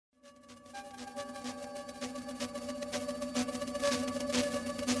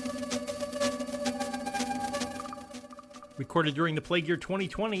Recorded during the plague year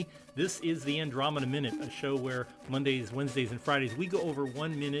 2020, this is the Andromeda Minute, a show where Mondays, Wednesdays, and Fridays we go over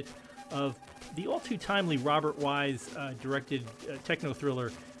 1 minute of the all-too-timely Robert Wise directed techno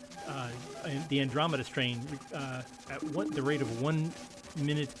thriller, The Andromeda Strain, at the rate of 1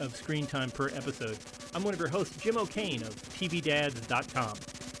 minute of screen time per episode. I'm one of your hosts, Jim O'Kane of TVDads.com.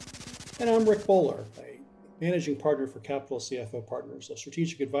 And I'm Rick Bowler, a managing partner for Capital CFO Partners, a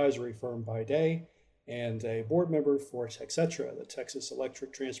strategic advisory firm by day, and a board member for TechCetra, the Texas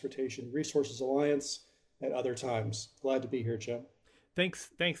Electric Transportation Resources Alliance, at other times. Glad to be here, Jim. Thanks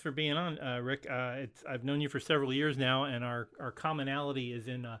for being on, Rick. I've known you for several years now, and our commonality is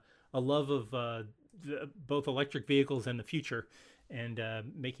in a love of both electric vehicles and the future, and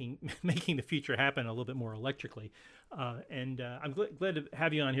making the future happen a little bit more electrically. And I'm glad to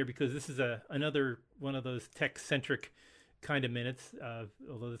have you on here because this is another one of those tech-centric kind of minutes,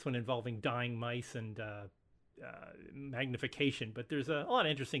 although this one involving dying mice and magnification. But there's a lot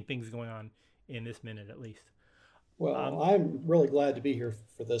of interesting things going on in this minute, at least. Well, I'm really glad to be here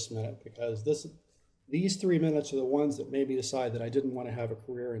for this minute because these 3 minutes are the ones that made me decide that I didn't want to have a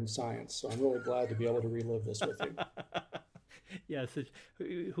career in science. So I'm really glad to be able to relive this with you. Yes,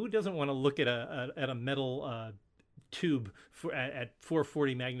 who doesn't want to look at a metal tube at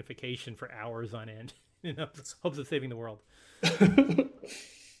 440 magnification for hours on end? You know, hopes of saving the world. It's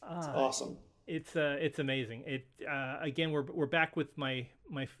awesome. It's amazing. Again, we're back with my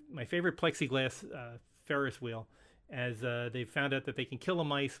favorite plexiglass Ferris wheel, as they found out that they can kill a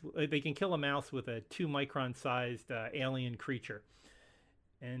mouse with a 2-micron sized alien creature.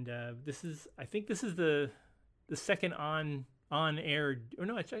 And I think this is the second on air, or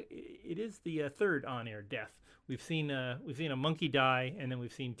no, it is the third on air death. We've seen a monkey die, and then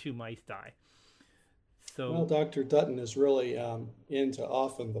we've seen 2 mice die. So, well, Dr. Dutton is really into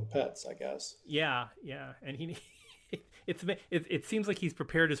often the pets, I guess. Yeah, and it seems like he's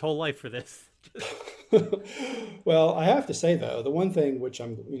prepared his whole life for this. Well, I have to say though, the one thing which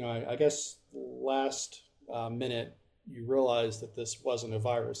I guess last minute you realized that this wasn't a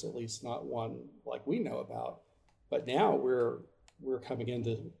virus, at least not one like we know about. But now we're coming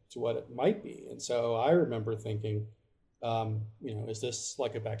into what it might be, and so I remember thinking, is this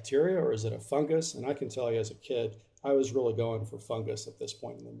like a bacteria or is it a fungus? And I can tell you as a kid, I was really going for fungus at this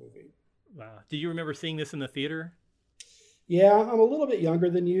point in the movie. Wow. Do you remember seeing this in the theater? Yeah, I'm a little bit younger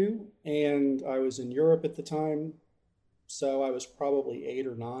than you, and I was in Europe at the time. So I was probably 8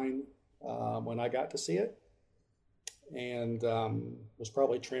 or 9 when I got to see it, and was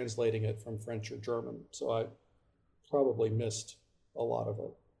probably translating it from French or German. So I probably missed a lot of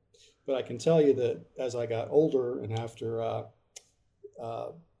it. But I can tell you that as I got older and after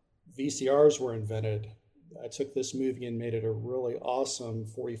VCRs were invented, I took this movie and made it a really awesome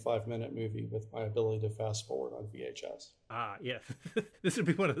 45-minute movie with my ability to fast forward on VHS. Ah, yes. This would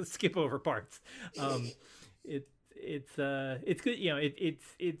be one of the skip over parts. It's good. You know,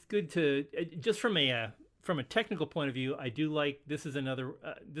 it's good to just from a technical point of view. I do like this is another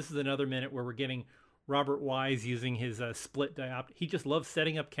minute where we're getting Robert Wise using his split diopter. He just loves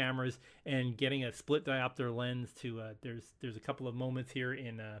setting up cameras and getting a split diopter lens to. There's a couple of moments here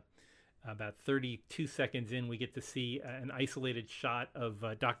in about 32 seconds in, we get to see an isolated shot of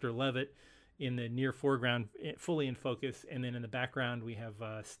Dr. Levitt in the near foreground, fully in focus, and then in the background we have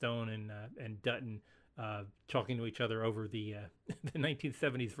Stone and Dutton talking to each other over the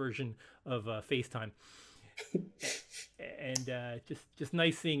 1970s version of FaceTime. And just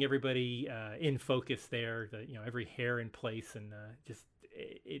nice seeing everybody in focus there. Every hair in place, and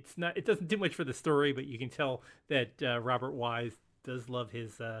it doesn't do much for the story, but you can tell that Robert Wise does love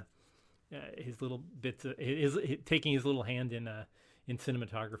his little bits of taking his little hand in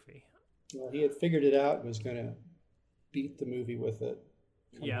cinematography. Well, he had figured it out and was going to beat the movie with it,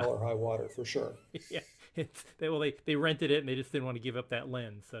 hell or high water, for sure. Yeah, they rented it and they just didn't want to give up that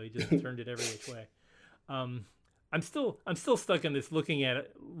lens, so he just turned it every which way. I'm still stuck on this looking at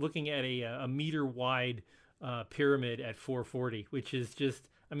a meter wide pyramid at 440, which is just,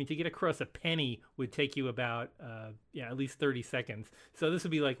 I mean, to get across a penny would take you about at least 30 seconds. So this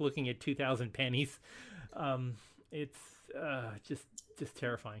would be like looking at 2,000 pennies. It's just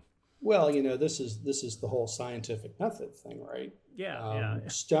terrifying. Well, this is the whole scientific method thing, right? Yeah.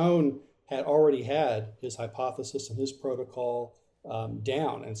 Stone had already had his hypothesis and his protocol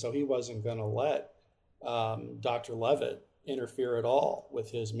down, and so he wasn't going to let Dr. Levitt interfere at all with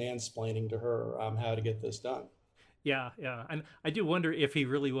his mansplaining to her how to get this done. Yeah, and I do wonder if he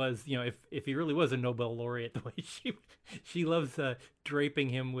really was, if he really was a Nobel laureate, the way she loves draping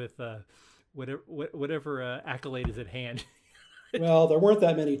him with whatever accolade is at hand. Well, there weren't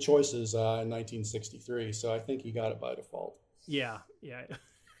that many choices in 1963, so I think he got it by default. Yeah, yeah.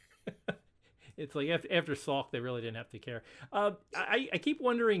 It's like after Salk, they really didn't have to care. I keep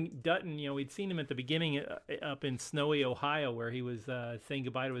wondering, Dutton, we'd seen him at the beginning up in snowy Ohio where he was saying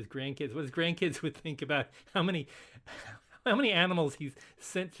goodbye to his grandkids. What his grandkids would think about how many animals he's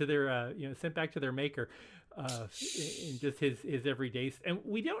sent to their sent back to their maker in just his everyday. And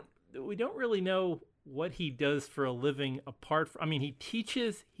we don't really know what he does for a living apart from. I mean,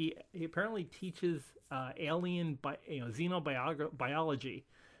 he apparently teaches alien xenobiology.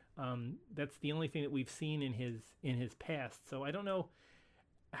 That's the only thing that we've seen in his past. So I don't know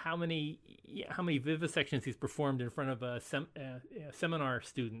how many vivisections he's performed in front of seminar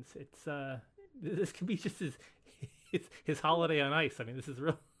students. It's this could be just his holiday on ice. I mean, this is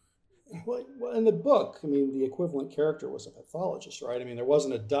real. Well, in the book, I mean, the equivalent character was a pathologist, right? I mean, there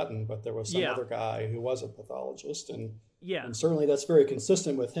wasn't a Dutton, but there was some other guy who was a pathologist, and certainly that's very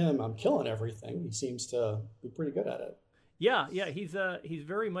consistent with him. I'm killing everything. He seems to be pretty good at it. Yeah, he's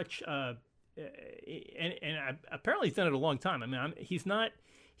very much and apparently he's done it a long time. I mean, he's not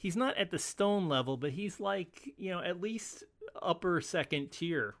at the Stone level, but he's like at least upper second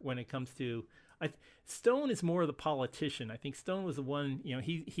tier when it comes to. Stone is more the politician. I think Stone was the one.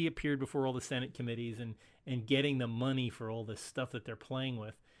 He appeared before all the Senate committees and getting the money for all this stuff that they're playing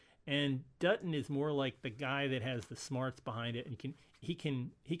with, and Dutton is more like the guy that has the smarts behind it and he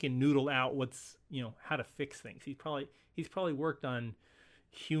can noodle out what's how to fix things. He's probably worked on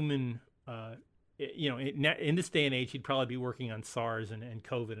human, in this day and age, he'd probably be working on SARS and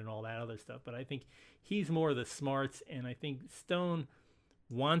COVID and all that other stuff. But I think he's more the smarts, and I think Stone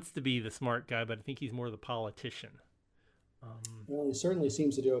wants to be the smart guy, but I think he's more the politician. Well, he certainly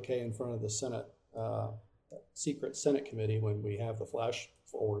seems to do okay in front of the Senate, secret Senate committee when we have the flash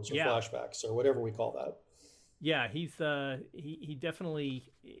forwards or flashbacks or whatever we call that. Yeah, he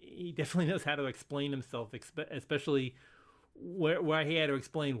definitely knows how to explain himself, especially where he had to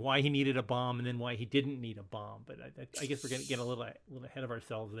explain why he needed a bomb and then why he didn't need a bomb. But I guess we're going to get a little ahead of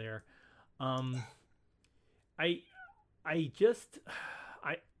ourselves there. I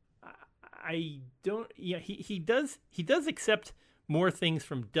don't. Yeah, he does accept more things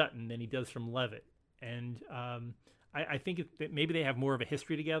from Dutton than he does from Levitt, and I think that maybe they have more of a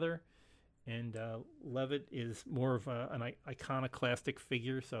history together. And Levitt is more of an iconoclastic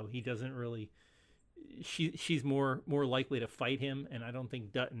figure, so he doesn't really. She's more likely to fight him, and I don't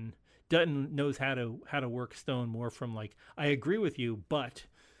think Dutton knows how to work Stone more from like, I agree with you, but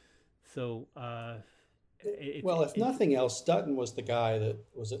so. If nothing else, Dutton was the guy that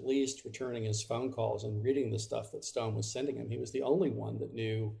was at least returning his phone calls and reading the stuff that Stone was sending him. He was the only one that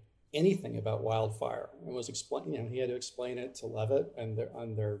knew anything about wildfire and was explaining. He had to explain it to Levitt and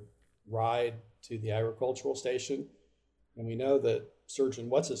on their ride to the agricultural station, and we know that Surgeon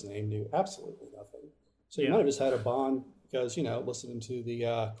What's-His-Name knew absolutely nothing. So he might have just had a bond because listening to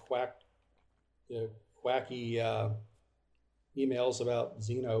the quacky emails about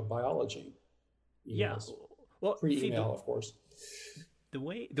xenobiology. Emails. Yeah, well, pre-email, of course. The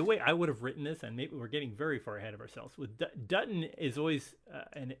way I would have written this, and maybe we're getting very far ahead of ourselves. With Dutton is always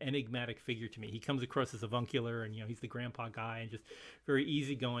an enigmatic figure to me. He comes across as avuncular, and he's the grandpa guy and just very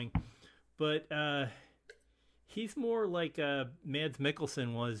easygoing. But he's more like Mads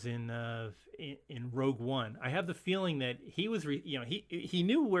Mikkelsen was in Rogue One. I have the feeling that he was, he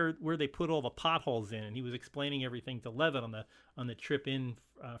knew where they put all the potholes in, and he was explaining everything to Levitt on the trip in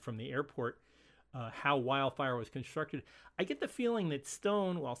from the airport. How wildfire was constructed. I get the feeling that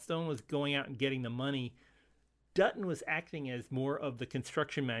while Stone was going out and getting the money, Dutton was acting as more of the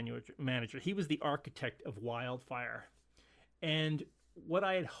construction manager. He was the architect of wildfire. And what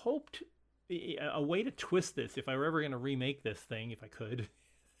I had hoped, a way to twist this, if I were ever going to remake this thing, if I could,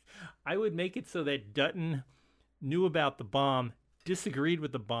 I would make it so that Dutton knew about the bomb, disagreed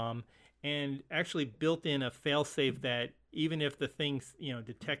with the bomb, and actually built in a failsafe that even if the things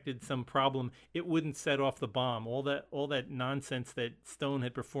detected some problem, it wouldn't set off the bomb. All that nonsense that Stone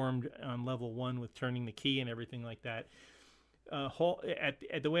had performed on level 1 with turning the key and everything like that. Hall,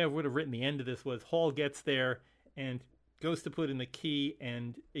 at the way I would have written the end of this was Hall gets there and goes to put in the key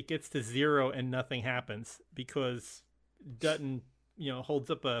and it gets to 0 and nothing happens because Dutton holds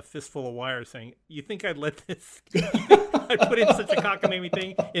up a fistful of wire saying, "You think I'd let this? I put in such a cockamamie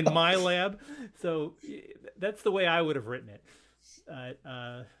thing in my lab." So that's the way I would have written it.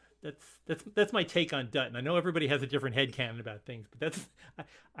 That's my take on Dutton. I know everybody has a different headcanon about things, but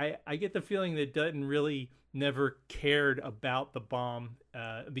I get the feeling that Dutton really never cared about the bomb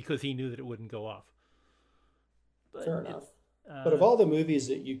because he knew that it wouldn't go off. But fair enough. But of all the movies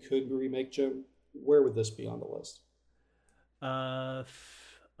that you could remake, Jim, where would this be on the list? Oh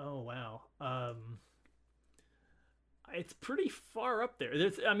wow. It's pretty far up there.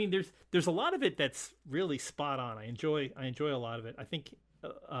 There's a lot of it that's really spot on. I enjoy a lot of it. I think,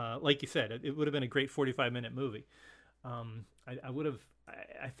 like you said, it would have been a great 45-minute movie. I would have.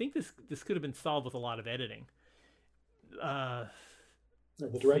 I think this could have been solved with a lot of editing. Uh, The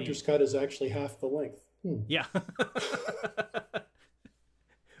let's director's see. cut is actually half the length. Yeah.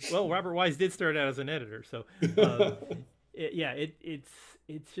 Well, Robert Wise did start out as an editor, so yeah,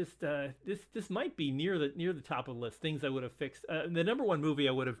 it's just this might be near the top of the list. Things I would have fixed. The number one movie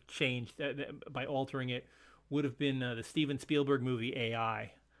I would have changed by altering it would have been the Steven Spielberg movie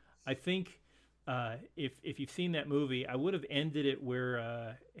AI. I think if you've seen that movie, I would have ended it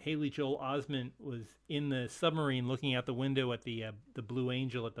where Haley Joel Osment was in the submarine looking out the window at the Blue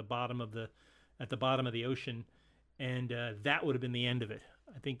Angel at the bottom of the ocean, and that would have been the end of it.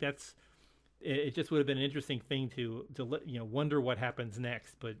 I think it just would have been an interesting thing to wonder what happens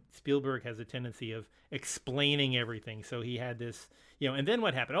next. But Spielberg has a tendency of explaining everything, so he had this, and then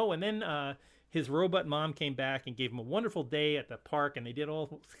what happened? Oh, and then his robot mom came back and gave him a wonderful day at the park, and they did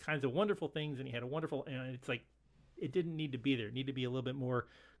all kinds of wonderful things, and he had a wonderful. And it's like it didn't need to be there. It needed to be a little bit more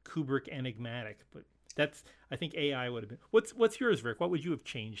Kubrick enigmatic. But I think AI would have been. What's yours, Rick? What would you have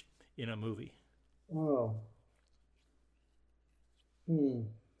changed in a movie? Oh, hmm.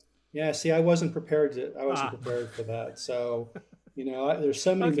 Yeah. See, I wasn't Ah, prepared for that. So, there's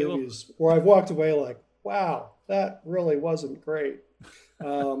so many okay. Well, movies where I've walked away like, wow, that really wasn't great.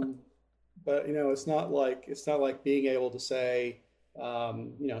 Um, but it's not like being able to say,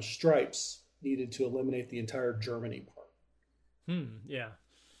 Stripes needed to eliminate the entire Germany part. yeah.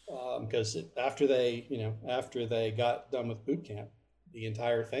 Because after they got done with boot camp, the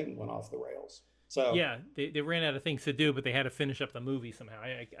entire thing went off the rails. So Yeah, they ran out of things to do, but they had to finish up the movie somehow.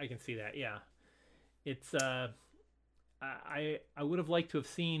 I can see that. Yeah, it's I would have liked to have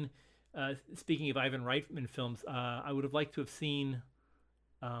seen. Speaking of Ivan Reitman films, I would have liked to have seen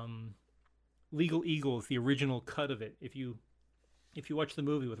um, Legal Eagles, the original cut of it. If you watch the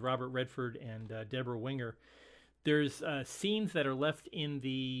movie with Robert Redford and Deborah Winger, there's scenes that are left in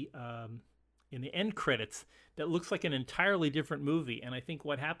the end credits that looks like an entirely different movie. And I think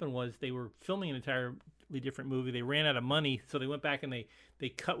what happened was they were filming an entirely different movie. They ran out of money, so they went back and they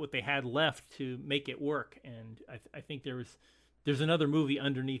cut what they had left to make it work. And I think there's another movie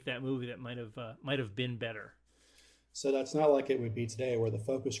underneath that movie that might have been better. So that's not like it would be today, where the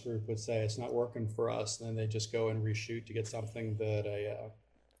focus group would say it's not working for us, and then they just go and reshoot to get something that a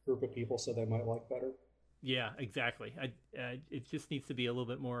group of people said they might like better. Yeah, exactly. It just needs to be a little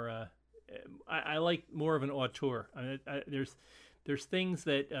bit more. I like more of an auteur. There's things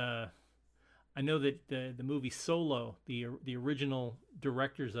that I know that the movie Solo, the original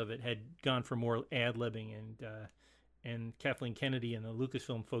directors of it had gone for more ad libbing, and Kathleen Kennedy and the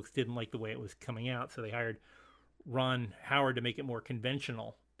Lucasfilm folks didn't like the way it was coming out, so they hired Ron Howard to make it more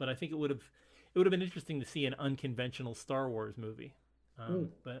conventional. But I think it would have been interesting to see an unconventional Star Wars movie. Hmm.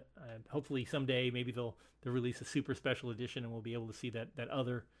 But hopefully someday maybe they'll release a super special edition and we'll be able to see that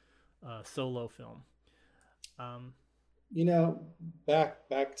other Solo film. Um, You know,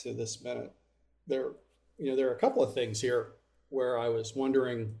 back to this minute, there, there are a couple of things here where I was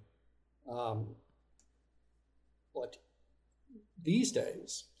wondering, um, like these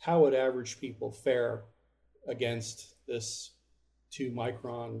days, how would average people fare against this 2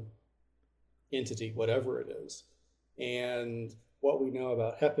 micron entity, whatever it is, and what we know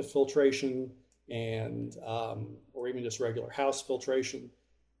about HEPA filtration and or even just regular house filtration.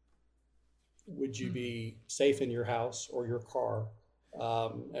 Would you hmm. be safe in your house or your car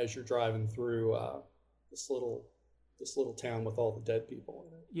as you're driving through this little this little town with all the dead people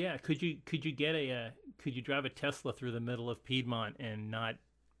in it? Yeah, could you drive a Tesla through the middle of Piedmont and not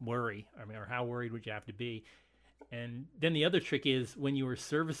worry? I mean, or how worried would you have to be? And then the other trick is when you were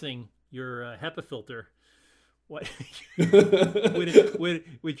servicing your HEPA filter, what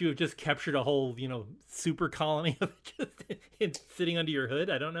would you have just captured a whole super colony of it just sitting under your hood?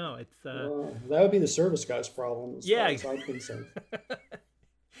 I don't know. It's Well, that would be the service guy's problem as far yeah. as I'm concerned.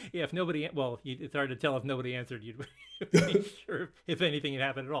 Yeah, if nobody, well, it's hard to tell if nobody answered. You'd be sure if anything had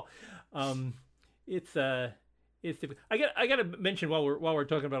happened at all. Um, it's I got to mention while we're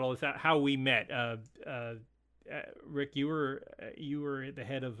talking about all this how we met. Rick, you were the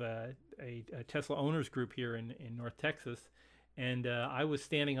head of a Tesla owners group here in North Texas, and I was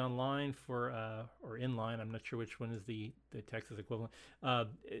standing online for or in line. I'm not sure which one is the Texas equivalent. I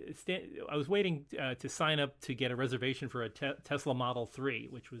was waiting to sign up to get a reservation for a Tesla Model 3,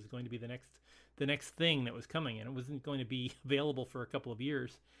 which was going to be the next thing that was coming, and it wasn't going to be available for a couple of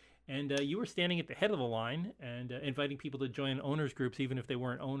years. and you were standing at the head of the line and inviting people to join owners groups, even if they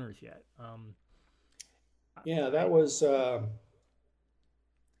weren't owners yet. Yeah, that was a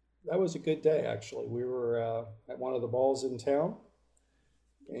good day actually. We were at one of the balls in town,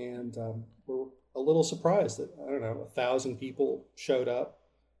 and we're a little surprised that I don't know 1,000 people showed up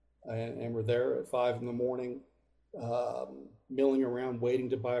and were there at 5 in the morning, milling around waiting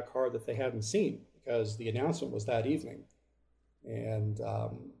to buy a car that they hadn't seen because the announcement was that evening, and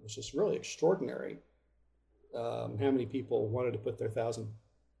it was just really extraordinary how many people wanted to put their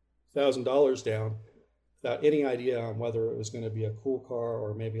 $1,000 down without any idea on whether it was going to be a cool car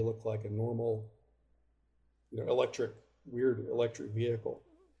or maybe look like a normal, weird electric vehicle.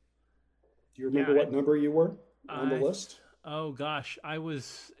 Do you remember what number you were on the list? Oh gosh, I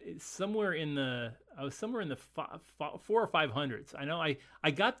was somewhere in the 4 or 500s. I know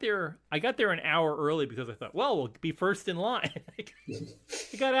I got there an hour early because I thought, well, we'll be first in line.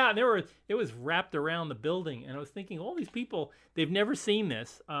 I got out and it was wrapped around the building, and I was thinking, all these people, they've never seen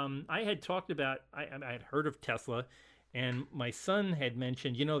this. I had talked about I had heard of Tesla, and my son had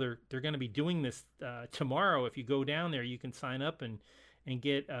mentioned, they're going to be doing this tomorrow. If you go down there, you can sign up and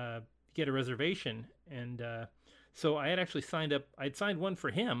get a reservation. And so I had actually signed up. I'd signed one for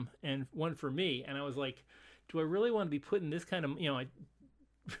him and one for me, and I was like, do I really want to be putting this kind of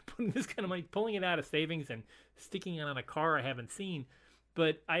putting this kind of money, pulling it out of savings and sticking it on a car I haven't seen?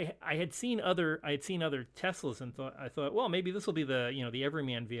 But I had seen other Teslas, and I thought, well, maybe this will be the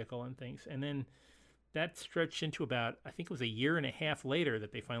everyman vehicle and things. And then that stretched into about, I think it was a year and a half later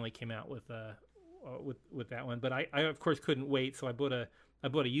that they finally came out with that one. But I of course couldn't wait, so I bought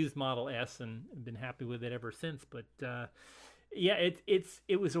a used Model S and been happy with it ever since. But yeah,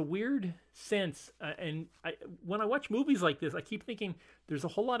 it was a weird sense. And when I watch movies like this, I keep thinking there's a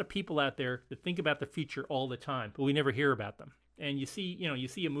whole lot of people out there that think about the future all the time, but we never hear about them. And you see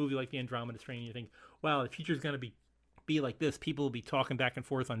a movie like the Andromeda Strain, and you think, wow, the future is going to be like this. People will be talking back and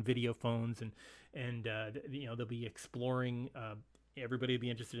forth on video phones, and they'll be exploring. Everybody will be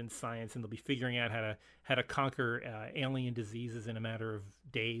interested in science, and they'll be figuring out how to conquer alien diseases in a matter of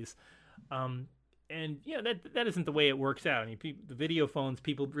days. And that isn't the way it works out. I mean, the video phones,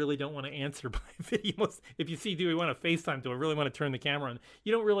 people really don't want to answer by video. If you see, do we want to FaceTime? Do I really want to turn the camera on?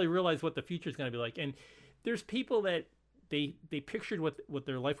 You don't really realize what the future is going to be like. And there's people that they pictured what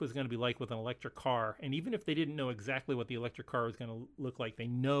their life was going to be like with an electric car, and even if they didn't know exactly what the electric car was going to look like, they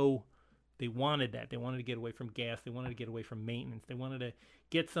know. They wanted that. They wanted to get away from gas. They wanted to get away from maintenance. They wanted to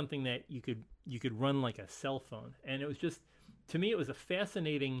get something that you could run like a cell phone. And it was just, to me, it was a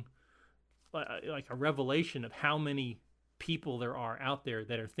fascinating, like a revelation of how many people there are out there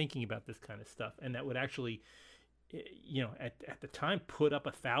that are thinking about this kind of stuff, and that would actually, at the time, put up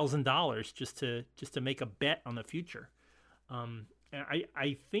 $1,000 just to make a bet on the future. And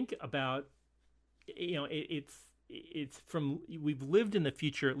I think about, it's from, we've lived in the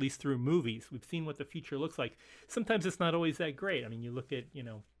future, at least through movies. We've seen what the future looks like. Sometimes it's not always that great. I mean, you look at,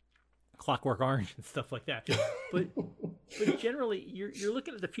 Clockwork Orange and stuff like that. But generally, you're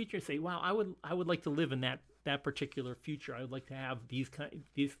looking at the future and say, wow, I would like to live in that particular future. I would like to have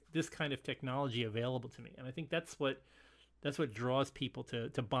this kind of technology available to me. And I think that's what draws people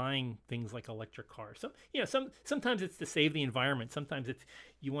to buying things like electric cars. So, sometimes it's to save the environment. Sometimes it's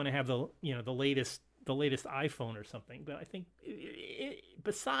you want to have the latest iPhone or something. But I think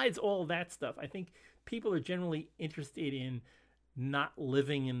besides all that stuff, I think people are generally interested in not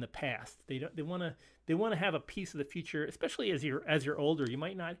living in the past. They want to have a piece of the future, especially as you're older. You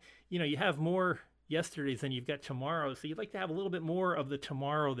might not, you have more yesterdays than you've got tomorrow, so you'd like to have a little bit more of the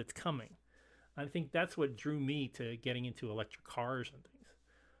tomorrow that's coming. I think that's what drew me to getting into electric cars and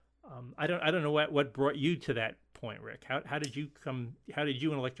things. I don't know what brought you to that point, Rick. How did you and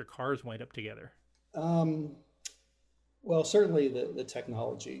electric cars wind up together? Well, certainly the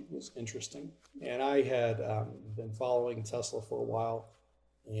technology was interesting, and I had been following Tesla for a while,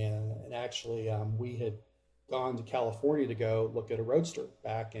 and actually we had gone to California to go look at a Roadster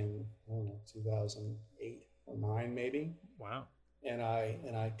back in, I don't know, 2008 or 9 maybe. Wow. And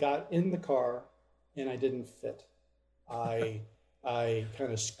I got in the car and I didn't fit. I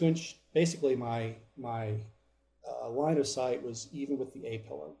kind of squinched. Basically, my line of sight was even with the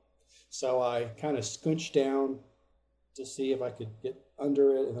A-pillar. So I kind of squinched down to see if I could get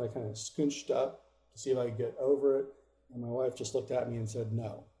under it, and then I kind of squinched up to see if I could get over it. And my wife just looked at me and said,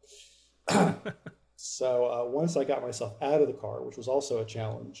 no. So once I got myself out of the car, which was also a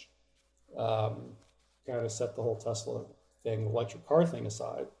challenge, kind of set the whole Tesla thing, electric car thing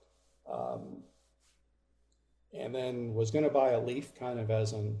aside, and then was going to buy a Leaf kind of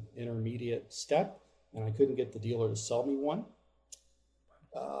as an intermediate step, and I couldn't get the dealer to sell me one.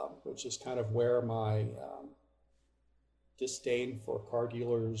 which is kind of where my disdain for car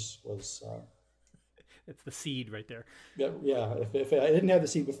dealers was. It's the seed right there. Yeah. If I didn't have the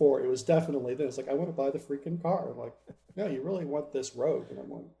seed before, it was definitely this. Like, I want to buy the freaking car. I'm like, no, you really want this Rogue? And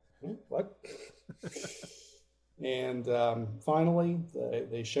I'm like, what? And finally,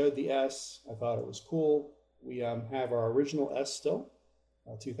 they showed the S. I thought it was cool. We have our original S still,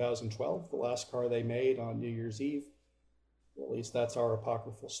 2012, the last car they made on New Year's Eve. Or at least that's our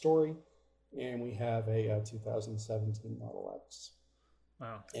apocryphal story. And we have a 2017 Model X.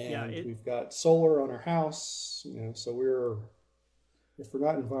 Wow. And we've got solar on our house. So if we're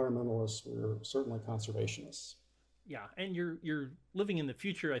not environmentalists, we're certainly conservationists. Yeah, and you're living in the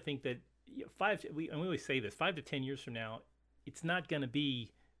future. I think that we always say this, 5 to 10 years from now, it's not going to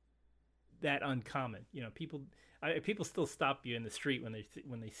be that uncommon. People still stop you in the street when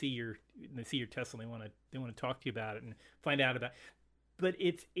they see your Tesla, and they want to talk to you about it and find out about it. But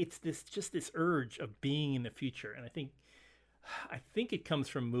it's this urge of being in the future, and I think it comes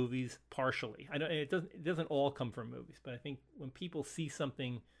from movies partially. It doesn't all come from movies, but I think when people see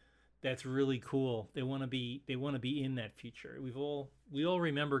something that's really cool, they want to be in that future. We all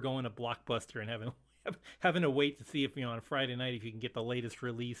remember going to Blockbuster and having to wait to see if on a Friday night if you can get the latest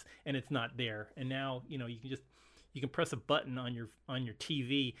release, and it's not there. And now you can press a button on your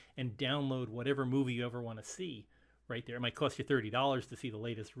TV and download whatever movie you ever want to see right there. It might cost you $30 to see the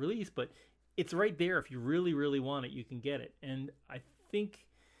latest release, but it's right there. If you really, really want it, you can get it. And I think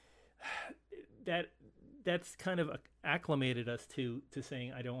that's kind of acclimated us to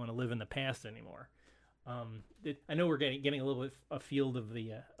saying, I don't want to live in the past anymore. I know we're getting a little bit afield of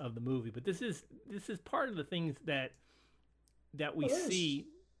the movie, but this is part of the things that we see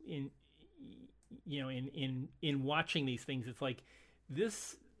in watching these things. It's like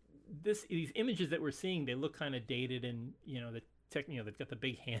these images that we're seeing, they look kind of dated, and they've got the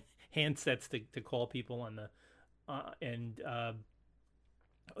big handsets to call people on the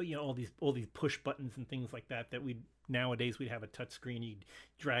all these push buttons and things like that nowadays we'd have a touch screen, you'd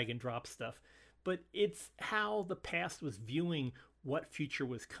drag and drop stuff. But it's how the past was viewing what future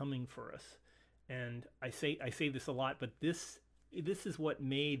was coming for us. And I say this a lot, but this is what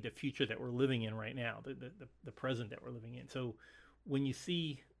made the future that we're living in right now, the present that we're living in. So when you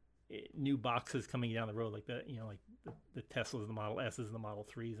see new boxes coming down the road like the Teslas, the Model S's, and the Model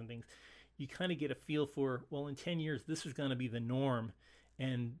 3s and things, you kind of get a feel for, well, in 10 years this is going to be the norm,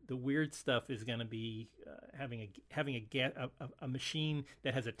 and the weird stuff is going to be having a machine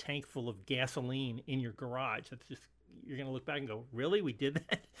that has a tank full of gasoline in your garage. That's just, you're going to look back and go, really, we did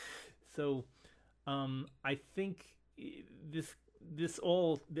that? So I think this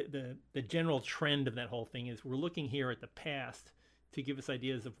all the general trend of that whole thing is we're looking here at the past to give us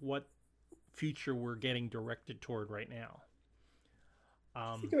ideas of what future we're getting directed toward right now.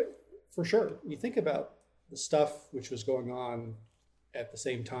 For sure. You think about the stuff which was going on at the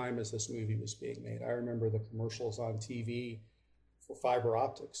same time as this movie was being made. I remember the commercials on TV for fiber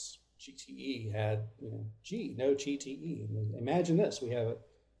optics. GTE had, no GTE. And imagine this,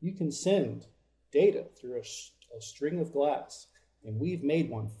 you can send data through a string of glass, and we've made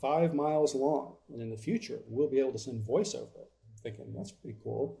one 5 miles long. And in the future, we'll be able to send voice over it. I'm thinking, that's pretty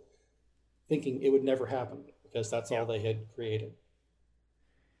cool. Thinking it would never happen because that's all they had created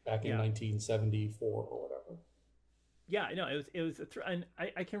back in 1974 or whatever. Yeah, no, it was and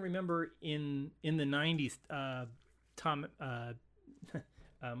I can remember in the 90s, Tom,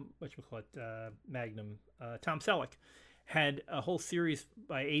 Magnum, Tom Selleck had a whole series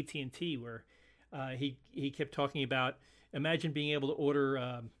by AT&T where he kept talking about, imagine being able to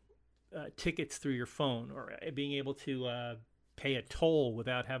order tickets through your phone, or being able to pay a toll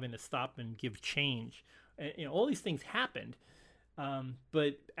without having to stop and give change. And, all these things happened,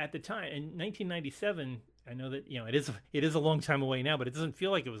 but at the time in 1997. I know that it is a long time away now, but it doesn't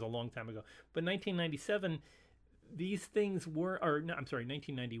feel like it was a long time ago. But 1997, these things were,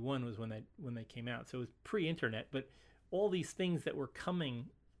 1991 was when they came out, so it was pre-internet. But all these things that were coming,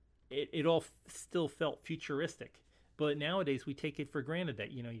 it all still felt futuristic. But nowadays we take it for granted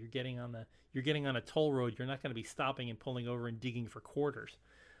that you're getting on a toll road, you're not going to be stopping and pulling over and digging for quarters,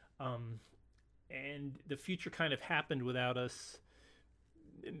 and the future kind of happened without us.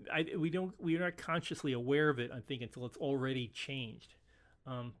 We're not consciously aware of it, I think, until it's already changed.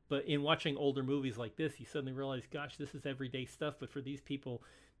 But in watching older movies like this, you suddenly realize, gosh, this is everyday stuff. But for these people,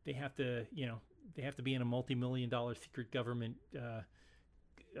 they have to be in a multi-million-dollar secret government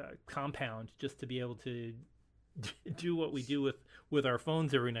compound just to be able to do what we do with our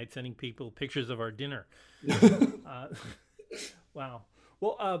phones every night, sending people pictures of our dinner. Wow.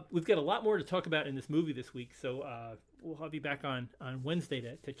 Well, we've got a lot more to talk about in this movie this week, so we'll have you back on Wednesday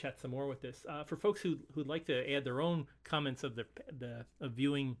to chat some more with this. For folks who'd like to add their own comments of of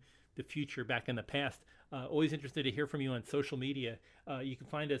viewing the future back in the past, always interested to hear from you on social media. You can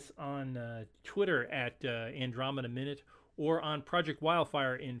find us on Twitter at Andromeda Minute or on Project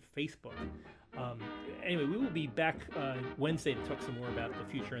Wildfire in Facebook. Anyway, we will be back Wednesday to talk some more about the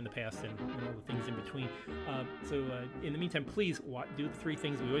future and the past and all the things in between. So in the meantime, please do the 3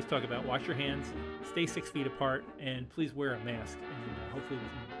 things we always talk about. Wash your hands, stay 6 feet apart, and please wear a mask. And hopefully we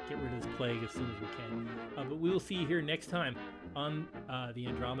can get rid of this plague as soon as we can. But we will see you here next time on the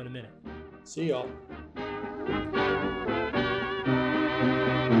Andromeda Minute. See y'all.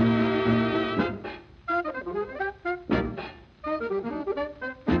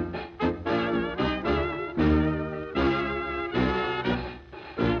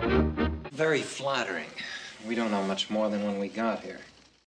 Very flattering. We don't know much more than when we got here.